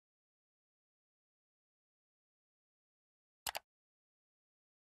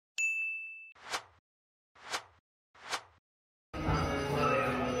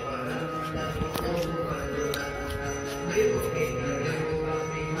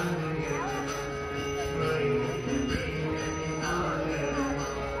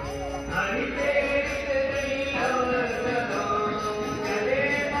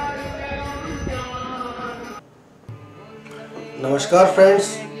Namaskar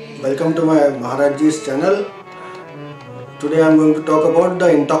friends, welcome to my Maharaj Ji's channel. Today I am going to talk about the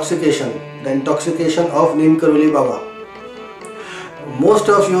intoxication of Neem Karoli Baba. Most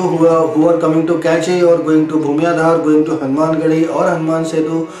of you who are coming to Kachi or going to Bhumyadhar, going to Hanuman Gadi or Hanuman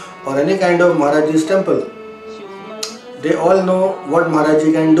Setu or any kind of Maharaj Ji's temple, they all know what Maharaj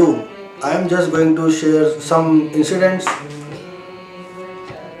Ji can do. I am just going to share some incidents.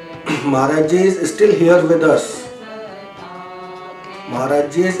 Maharaj Ji is still here with us.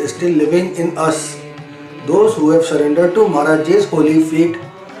 Maharaj Ji is still living in us. Those who have surrendered to Maharaj Ji's holy feet,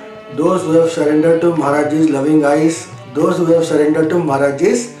 those who have surrendered to Maharaj Ji's loving eyes, those who have surrendered to Maharaj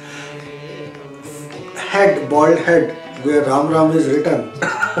Ji's head, bald head, where Ram Ram is written.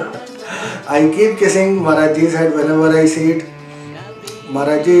 I keep kissing Maharaj Ji's head whenever I see it.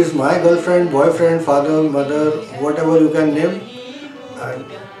 Maharaj Ji is my girlfriend, boyfriend, father, mother, whatever you can name. And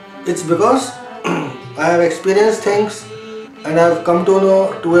it's because I have experienced things and I have come to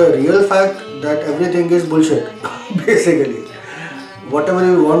know to a real fact that everything is bullshit. Basically, whatever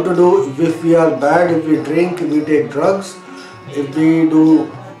we want to do, if we are bad, if we drink, if we take drugs, if we do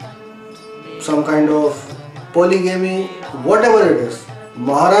some kind of polygamy, whatever it is,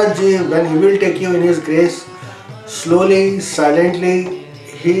 Maharaj Ji, when he will take you in his grace, slowly, silently,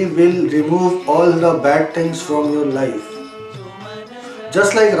 he will remove all the bad things from your life.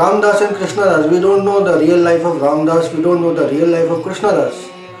 Just like Ramdas and Krishnadas, we don't know the real life of Ramdas, we don't know the real life of Krishnadas.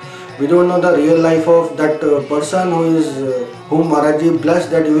 We don't know the real life of that person whom Maharaj Ji blessed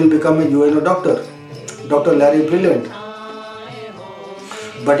that he will become a UNO doctor, Dr. Larry Brilliant.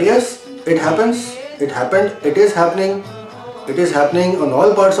 But yes, it happens, it happened, it is happening on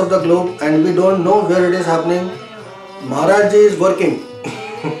all parts of the globe and we don't know where it is happening. Maharaj Ji is working.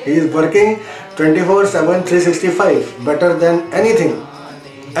 He is working 24/7, 365, better than anything,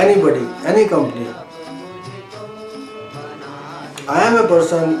 anybody, any company. I am a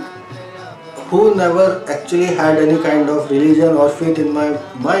person who never actually had any kind of religion or faith in my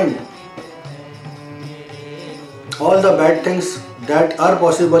mind. All the bad things that are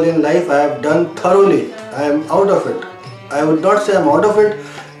possible in life I have done thoroughly. I am out of it. I would not say I am out of it.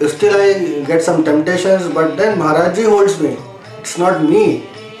 Still I get some temptations, but then Maharaj Ji holds me. It's not me.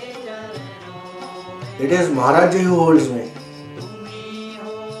 It is Maharaj Ji who holds me.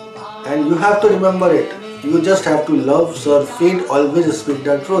 And you have to remember it. You just have to love, serve, feed, always speak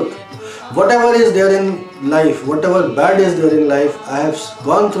the truth. Whatever is there in life, whatever bad is there in life, I have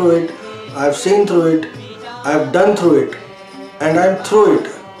gone through it, I have seen through it, I have done through it, and I am through it.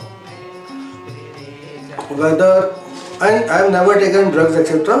 And I have never taken drugs,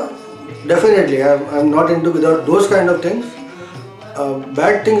 etc. Definitely, I am not into those kind of things.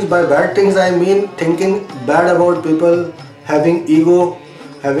 Bad things, by bad things I mean thinking bad about people, having ego,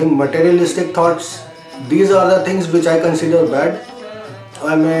 having materialistic thoughts. These are the things which I consider bad.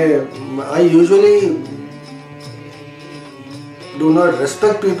 I usually do not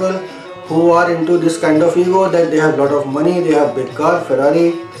respect people who are into this kind of ego that they have lot of money, they have big car,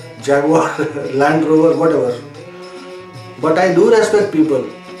 Ferrari, Jaguar, Land Rover, whatever. But I do respect people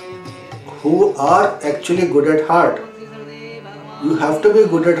who are actually good at heart. You have to be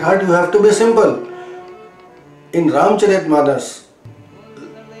good at heart, you have to be simple. In Ramcharitmanas,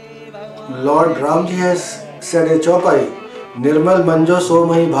 Lord Ramji has said a chaupai, Nirmal Manjo So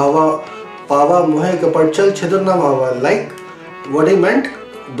Mahi Bhava, Pava Mohe Kapachal Chidurna Bhava. Like what he meant,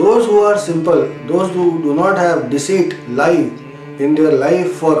 those who are simple, those who do not have deceit, lie in their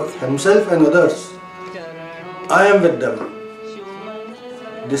life for himself and others, I am with them.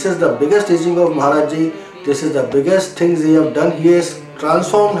 This is the biggest teaching of Maharaj Ji. This is the biggest things he has done. He has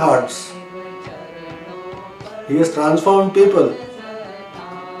transformed hearts. He has transformed people.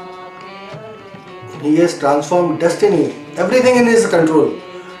 He has transformed destiny. Everything in his control.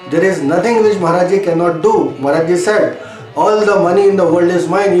 There is nothing which Maharaj Ji cannot do. Maharaj Ji said, all the money in the world is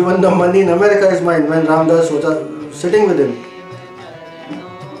mine, even the money in America is mine, when Ramdas was sitting with him.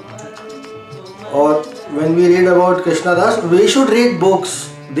 Or when we read about Krishnadas, we should read books.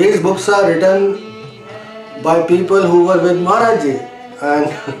 These books are written by people who were with Maharaj Ji.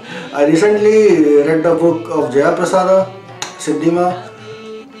 And I recently read the book of Jaya Prasada, Siddhima.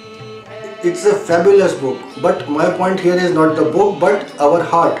 It's a fabulous book. But my point here is not the book, but our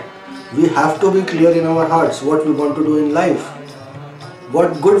heart. We have to be clear in our hearts what we want to do in life.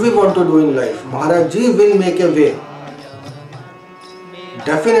 What good we want to do in life. Maharaj Ji will make a way.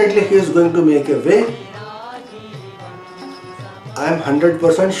 Definitely he is going to make a way. I am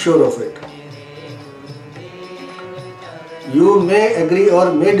 100% sure of it. You may agree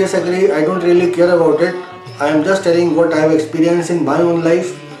or may disagree, I don't really care about it. I am just telling what I have experienced in my own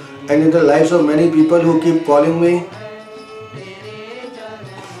life and in the lives of many people who keep calling me.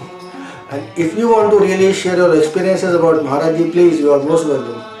 And if you want to really share your experiences about Maharaj Ji, please, you are most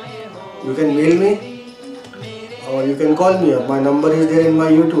welcome. You can mail me or you can call me up. My number is there in my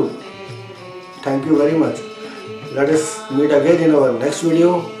YouTube. Thank you very much. Let us meet again in our next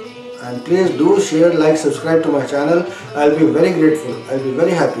video. And please do share, like, subscribe to my channel. I'll be very grateful. I'll be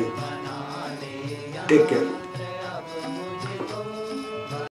very happy. Take care.